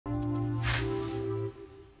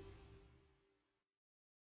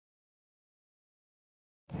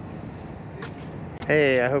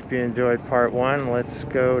Hey, I hope you enjoyed part one. Let's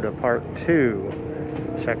go to part two.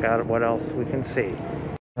 Check out what else we can see.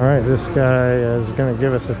 All right, this guy is going to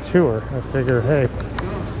give us a tour. I figure, hey,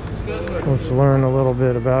 let's learn a little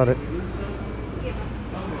bit about it.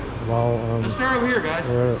 Well, let's start over here, guys.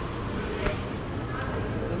 Right.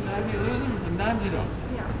 Sometimes you lose them, sometimes you don't.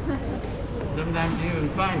 Yeah. Sometimes you even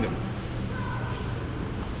find them.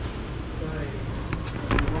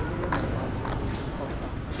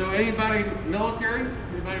 So anybody military?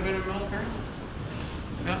 Anybody been in the military?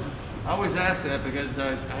 No? I always ask that because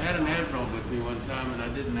I had an admiral with me one time and I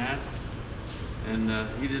didn't ask. And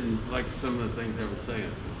he didn't like some of the things I was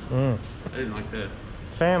saying. I didn't like that.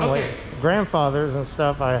 Family, okay. Grandfathers and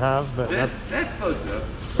stuff I have, but that's close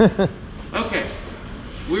enough. Okay,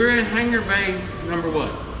 we're in hangar bay number 1.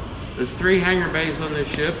 There's 3 hangar bays on this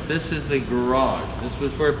ship. This is the garage. This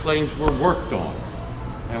was where planes were worked on.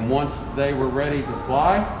 And once they were ready to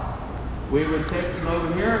fly, we would take them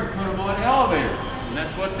over here and put them on elevators. And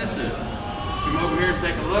that's what this is. Come over here and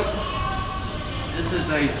take a look. This is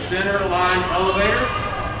a center line elevator.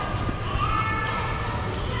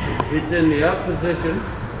 It's in the up position.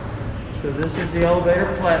 So this is the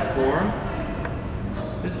elevator platform.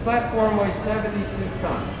 This platform weighs 72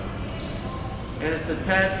 tons. And it's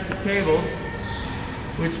attached to cables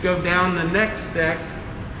which go down the next deck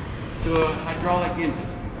to a hydraulic engine.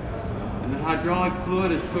 And the hydraulic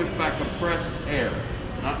fluid is pushed by compressed air,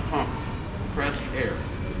 not pumps, compressed air.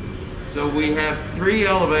 So we have 3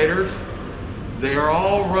 elevators. They are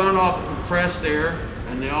all run off compressed air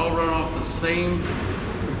and they all run off the same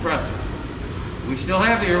compressor. We still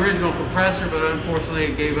have the original compressor, but unfortunately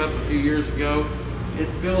it gave up a few years ago. It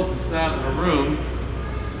fills the side of the room.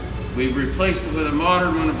 We replaced it with a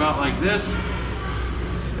modern one about like this,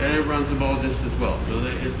 and it runs them all just as well. So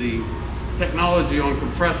the technology on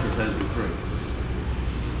compressors has improved.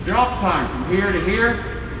 Drop time from here to here,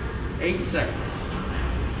 8 seconds.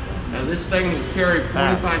 Now this thing will carry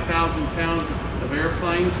 45,000 pounds of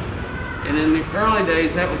airplanes, and in the early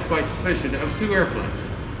days that was quite sufficient. That was 2 airplanes.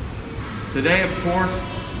 Today, of course,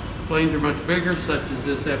 planes are much bigger, such as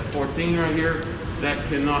this F-14 right here. That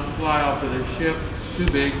cannot fly off of this ship. It's too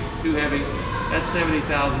big, too heavy. That's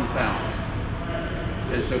 70,000 pounds.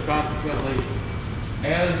 And so consequently,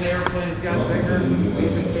 as the airplanes got bigger, we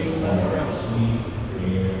became less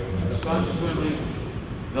relevant. Consequently,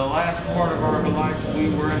 the last part of our life, we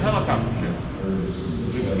were a helicopter ship.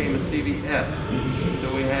 We became a CVS.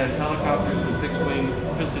 So we had helicopters and fixed-wing,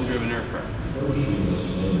 piston-driven aircraft.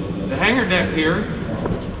 The hangar deck here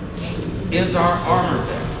is our armor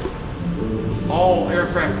deck. All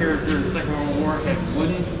aircraft carriers during the Second World War had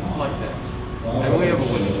wooden flight decks. And we have a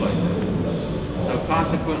wooden flight deck. So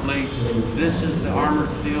consequently, this is the armored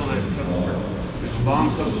steel that comes through. If a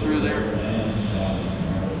bomb comes through there,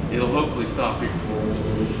 it'll hopefully stop here.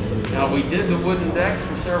 Now we did the wooden decks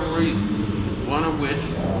for several reasons. One of which,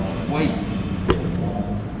 weight.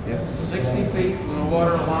 It's 60 feet from the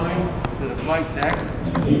water line to the flight deck.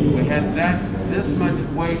 We had this much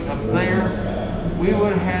weight up there. We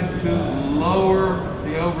would have had to lower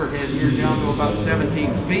the overhead here down to about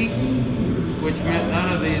 17 feet, which meant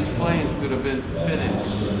none of these planes could have been fitted.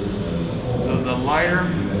 So the lighter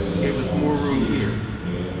gave us more room here.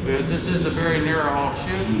 Because this is a very narrow hull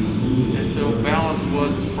ship, and so balance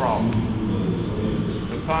was a problem.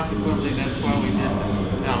 So consequently, that's why we did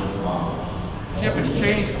that. Now, the ship has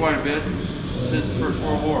changed quite a bit since the First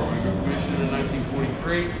World War. We were commissioned in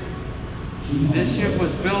 1943. This ship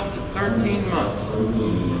was built in 13 months,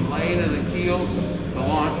 from laying of the keel to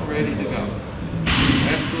launch, ready to go.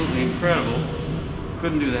 Absolutely incredible.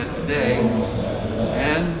 Couldn't do that today.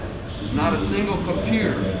 And not a single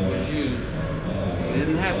computer was used. We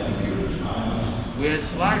didn't have computers. We had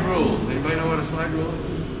slide rules. Anybody know what a slide rule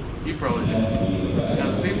is? You probably do.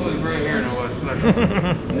 Now, the people with gray hair know what a slide rule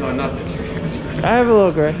is. No, not the curious. I have a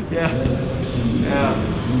little gray. Yeah. Yeah.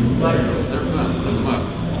 Slide rules. They're fun. Look them up.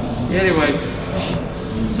 Anyway,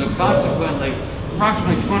 so consequently,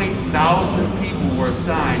 approximately 20,000 people were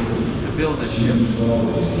assigned to build this ship.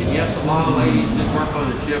 And yes, a lot of ladies did work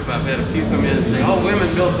on the ship. I've had a few come in and say, oh,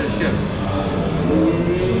 women built this ship.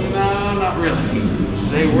 No, not really.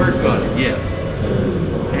 They worked on it, yes.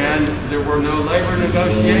 And there were no labor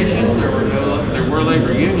negotiations. There were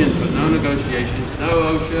labor unions, but no negotiations,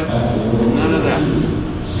 no OSHA, none of that.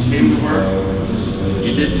 You came to work,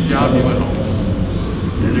 you did the job, you went home.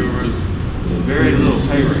 And there was very little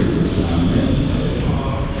pay raise.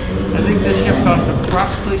 I think this ship cost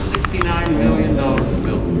approximately $69 million to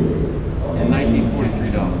build in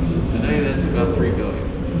 1943 dollars. Today that's about $3 billion.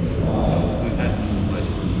 We've had some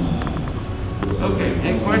inflation. Okay,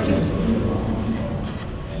 any questions?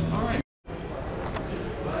 All right.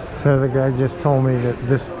 So the guy just told me that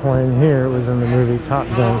this plane here was in the movie Top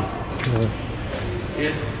Gun. We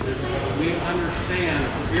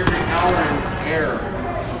understand for every hour in air,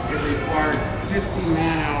 it requires 50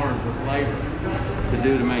 man-hours of labor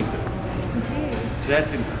to make it.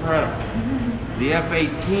 That's incredible. The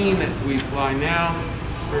F-18 that we fly now,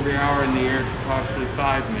 for every hour in the air, it's approximately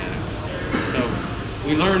 5 minutes. So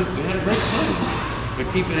we had a great plane, but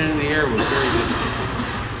keeping it in the air was very difficult.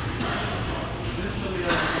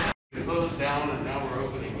 We closed down and now we're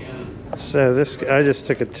opening in. So I just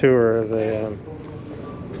took a tour of the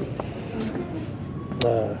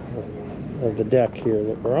deck here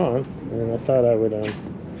that we're on, and I thought I would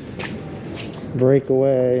break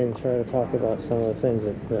away and try to talk about some of the things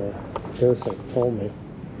that Joseph told me.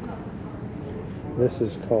 This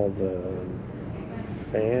is called the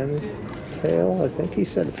fan tail. I think he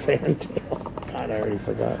said fan tail. God, I already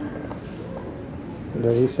forgot.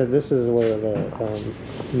 But he said this is where the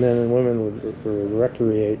men and women would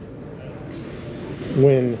recreate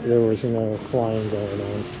when there was flying going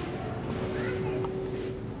on.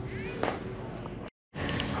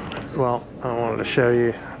 Well, I wanted to show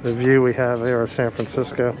you the view we have here of San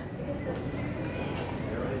Francisco.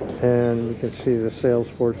 And you can see the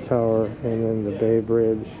Salesforce Tower and then the Bay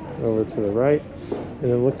Bridge over to the right. And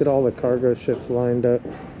then look at all the cargo ships lined up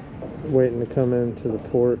waiting to come into the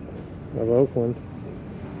port of Oakland.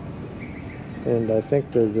 And I think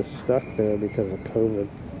they're just stuck there because of COVID.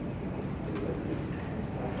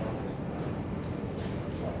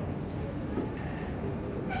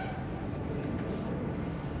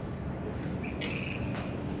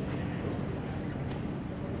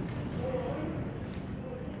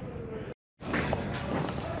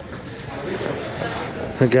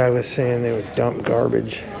 The guy was saying they would dump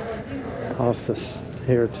garbage off this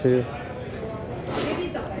here too.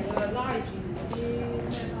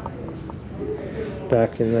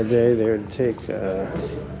 Back in the day, they would take their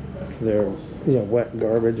wet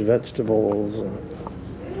garbage, vegetables and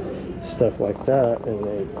stuff like that, and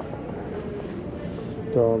they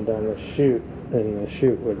throw them down the chute, and the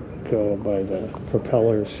chute would go by the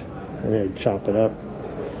propellers, and they would chop it up.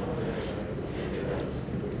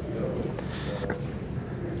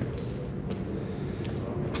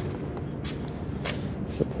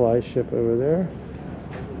 Supply ship over there.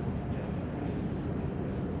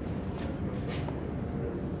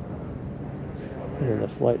 And the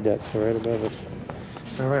flight deck's right above it.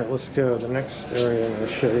 Alright, let's go. The next area I'm going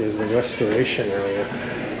to show you is the restoration area.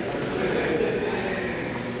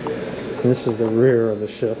 And this is the rear of the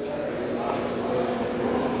ship.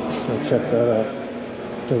 And check that out.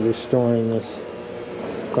 They're restoring this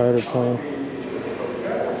fighter plane.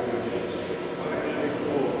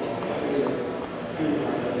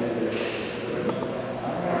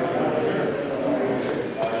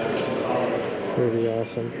 Pretty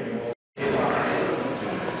awesome.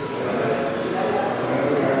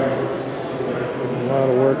 A lot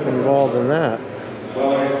of work involved in that.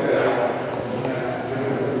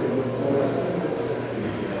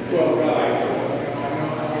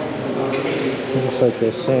 Looks like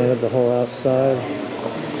they sanded the whole outside.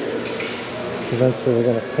 Eventually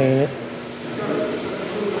they're going to paint it.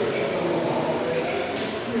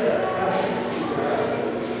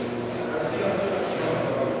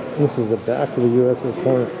 This is the back of the Uss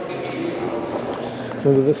Hornet.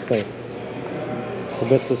 Look at this thing. I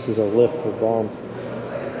bet this is a lift for bombs.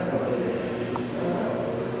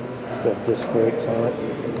 It's got disc brakes on it.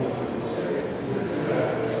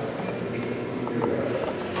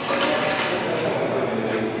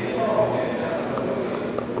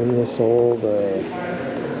 And this old, I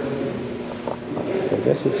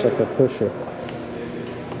guess it's like a pusher.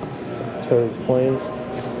 Tows planes.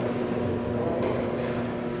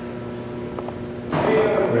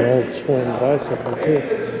 An old twin bicycle too.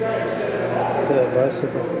 Look at that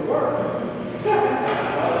bicycle.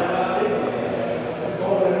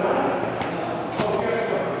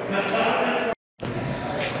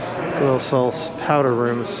 Little Salt's powder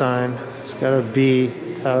room sign. It's got a bee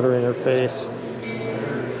powder interface.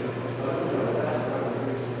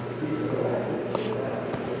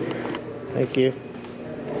 Thank you.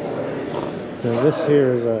 Now this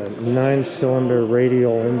here is a 9-cylinder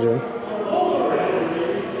radial engine.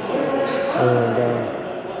 And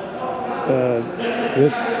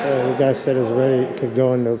this, the guy said is ready, it could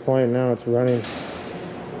go into a plane. Now it's running.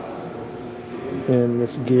 And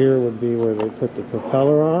this gear would be where they put the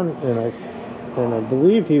propeller on. And I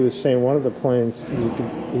believe he was saying one of the planes, you could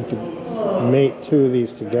mate two of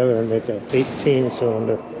these together and make an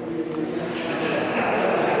 18-cylinder.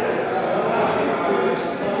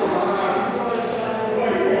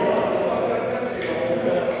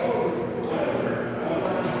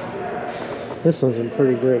 This one's in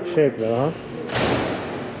pretty great shape though, huh?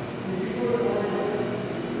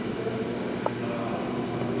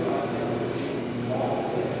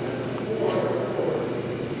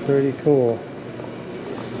 Pretty cool.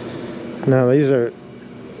 Now these are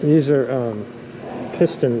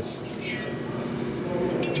pistons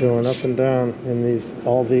going up and down in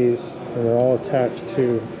all these, and they're all attached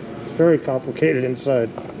to. It's very complicated inside.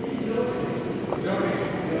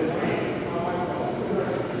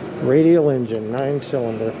 Radial engine,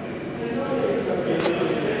 9-cylinder.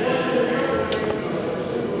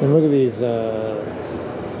 And look at these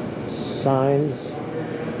signs.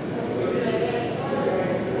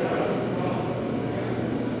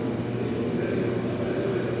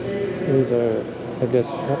 These are, I guess,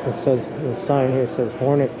 it says, the sign here says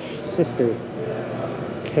Hornet sister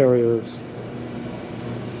carriers.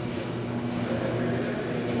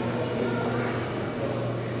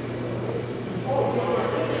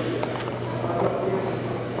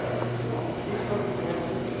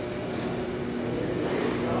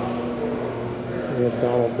 Here's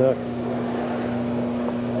Donald Duck.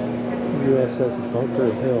 USS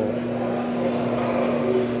Bunker Hill.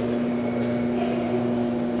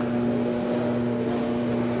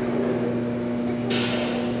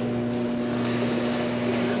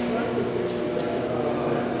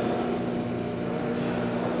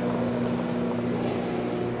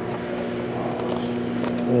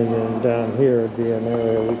 And then down here would be an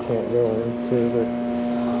area we can't go into, but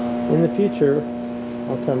in the future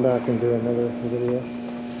I'll come back and do another video.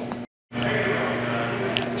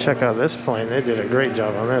 Check out this plane. They did a great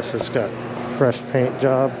job on this. It's got fresh paint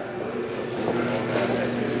job.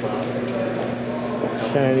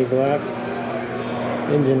 Shiny black.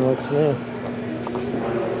 Engine looks new.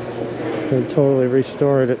 They totally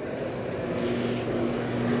restored it.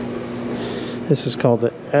 This is called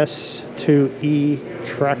the S2E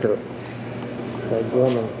Tracker by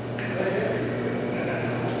Gorman.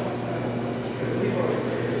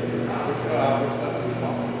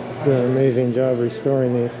 Did an amazing job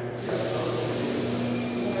restoring these.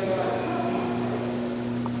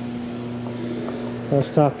 I was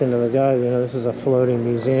talking to the guy, you know, this is a floating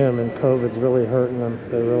museum and COVID's really hurting them.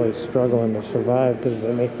 They're really struggling to survive because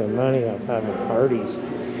they make their money off having parties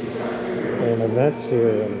and events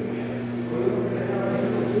here. And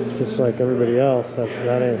just like everybody else, that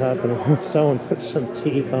ain't happening. Someone put some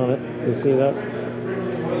teeth on it. You see that?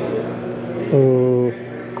 Oh,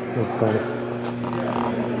 that's funny.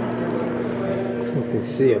 You can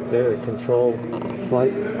see up there the control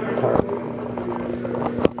flight part.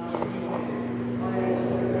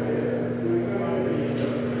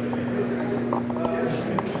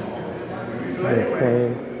 The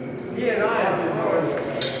plane.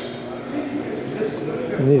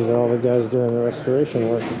 And these are all the guys doing the restoration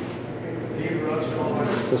work.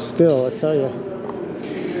 The skill, I tell you.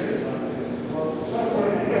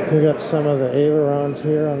 We got some of the ailerons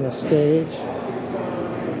here on the stage.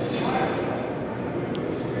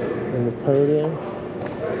 And the podium.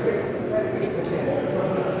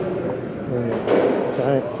 And the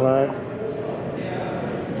giant flag.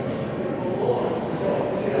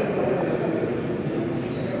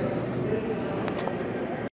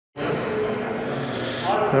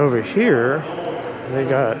 Over here, they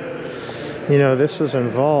got, you know, this was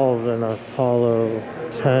involved in Apollo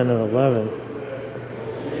 10 and 11.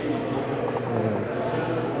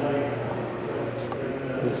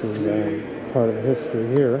 This is part of the history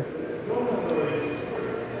here.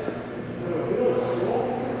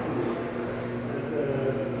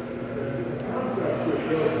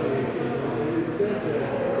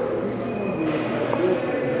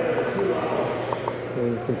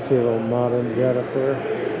 And you can see a little modern jet up there.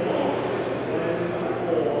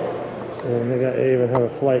 And they even have a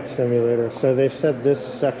flight simulator. So they said this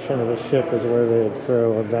section of the ship is where they would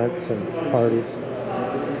throw events and parties.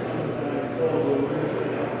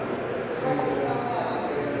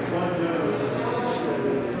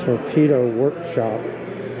 Torpedo workshop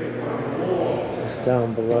is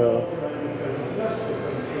down below.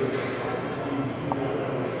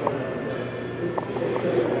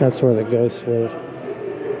 That's where the ghosts live.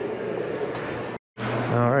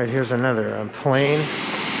 Alright, here's another plane.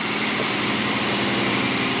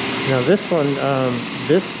 Now this one,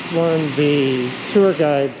 the tour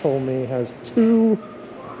guide told me has 2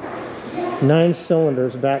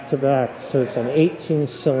 9-cylinders back to back, so it's an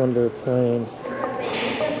 18-cylinder plane.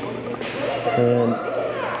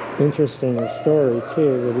 And interesting story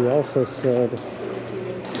too, that he also said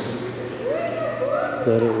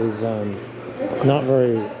that it was not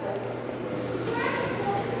very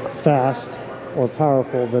fast or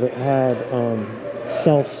powerful, but it had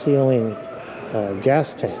self-sealing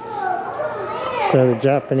gas tanks. So the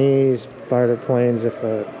Japanese fighter planes, if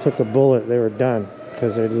it took a bullet, they were done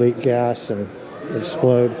because they'd leak gas and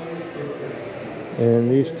explode.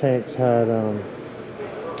 And these tanks had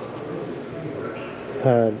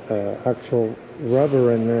actual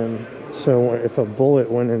rubber in them, so if a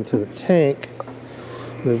bullet went into the tank,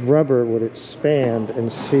 the rubber would expand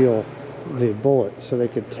and seal the bullet, so they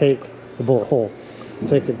could take the bullet hole.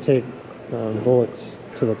 They could take bullets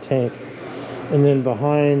to the tank. And then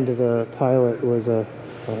behind the pilot was a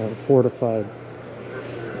fortified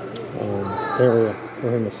area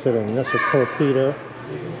for him to sit in. That's a torpedo.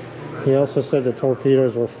 He also said the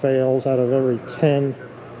torpedoes were fails. Out of every 10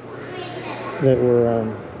 that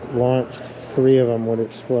were launched, 3 of them would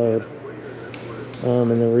explode. And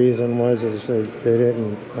the reason was they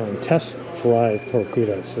didn't test live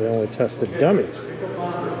torpedoes. They only tested dummies.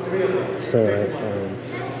 So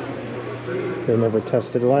they never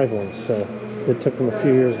tested live ones. So it took them a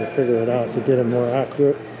few years to figure it out to get them more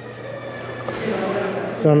accurate.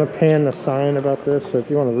 So I'm going to pan the sign about this. So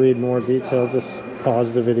if you want to read more detail, just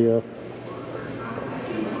pause the video.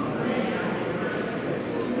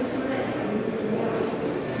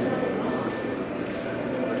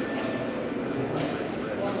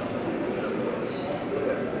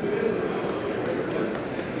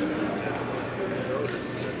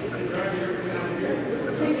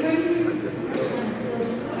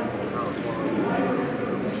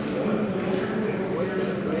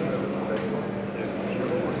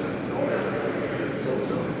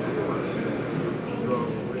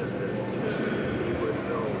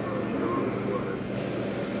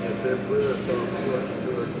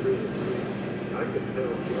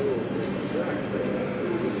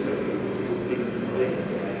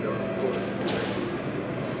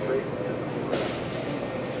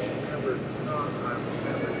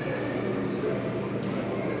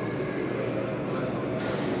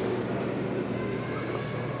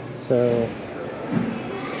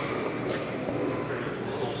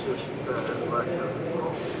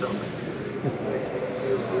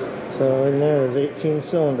 So in there is 18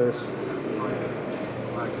 cylinders.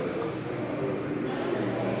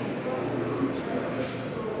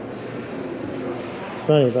 It's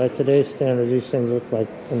funny, by today's standards, these things look like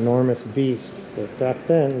enormous beasts, but back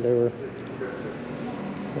then they were,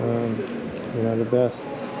 you know, the best.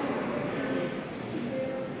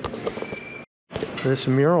 This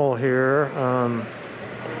mural here,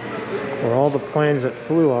 where all the planes that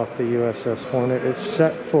flew off the USS Hornet, it's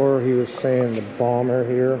set for, he was saying, the bomber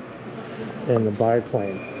here and the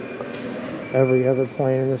biplane. Every other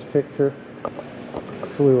plane in this picture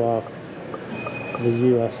flew off the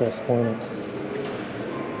USS Hornet.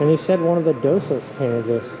 And he said one of the docents painted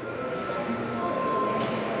this.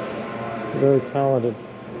 Very talented.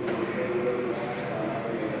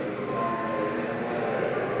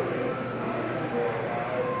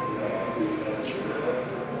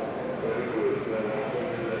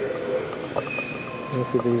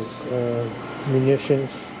 Look at these munitions.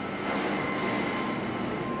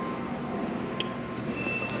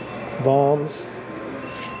 Bombs.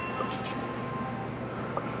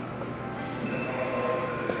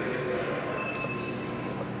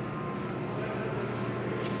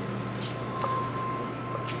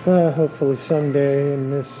 Hopefully someday in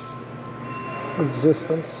this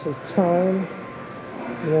existence of time,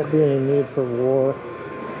 there won't be any need for war.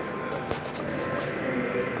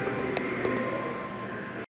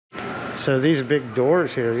 So these big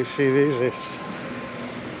doors here, you see these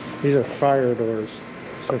are fire doors.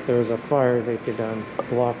 So if there was a fire, they could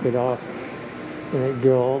block it off, and it'd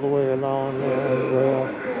go all the way along the rail.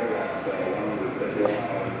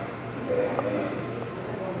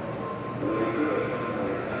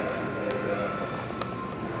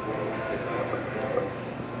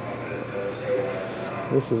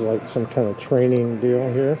 This is like some kind of training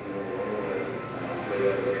deal here.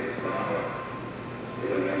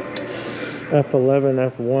 F-11,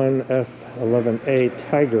 F-1, F-11A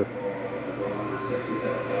Tiger.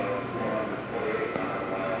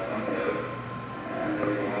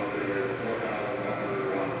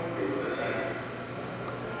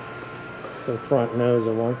 It's the front nose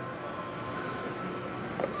of one.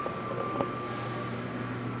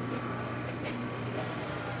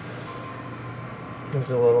 There's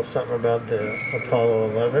a little something about the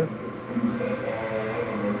Apollo 11.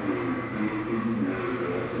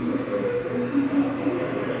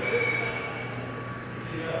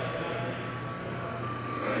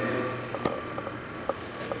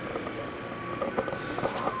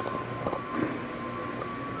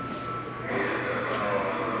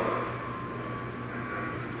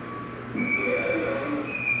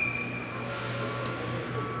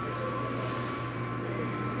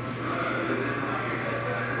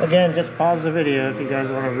 Again, just pause the video if you guys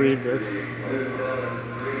want to read this.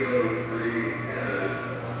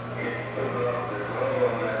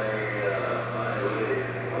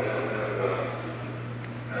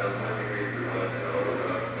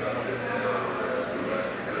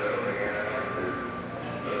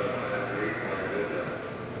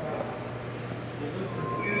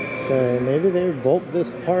 So maybe they bolt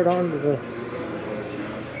this part onto the,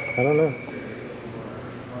 I don't know.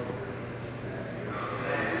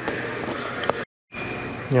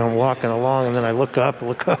 You know, I'm walking along and then I look up,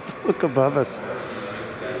 look above us.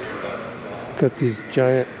 Got these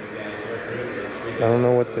giant, I don't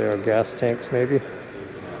know what they are, gas tanks maybe.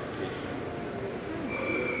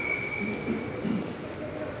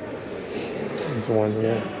 There's one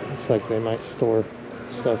here. Looks like they might store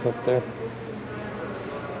stuff up there.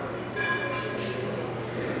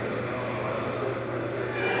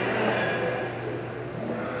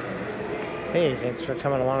 Hey, thanks for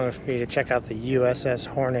coming along with me to check out the Uss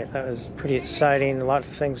Hornet. That was pretty exciting. A lot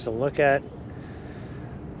of things to look at.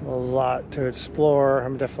 A lot to explore.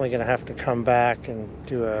 I'm definitely going to have to come back and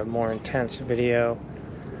do a more intense video.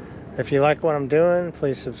 If you like what I'm doing,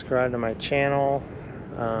 please subscribe to my channel.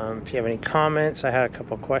 If you have any comments, I had a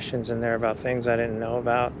couple questions in there about things I didn't know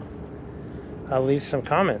about. I'll leave some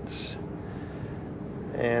comments.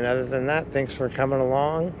 And other than that, thanks for coming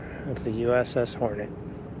along with the Uss Hornet.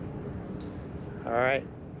 All right,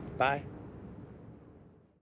 bye.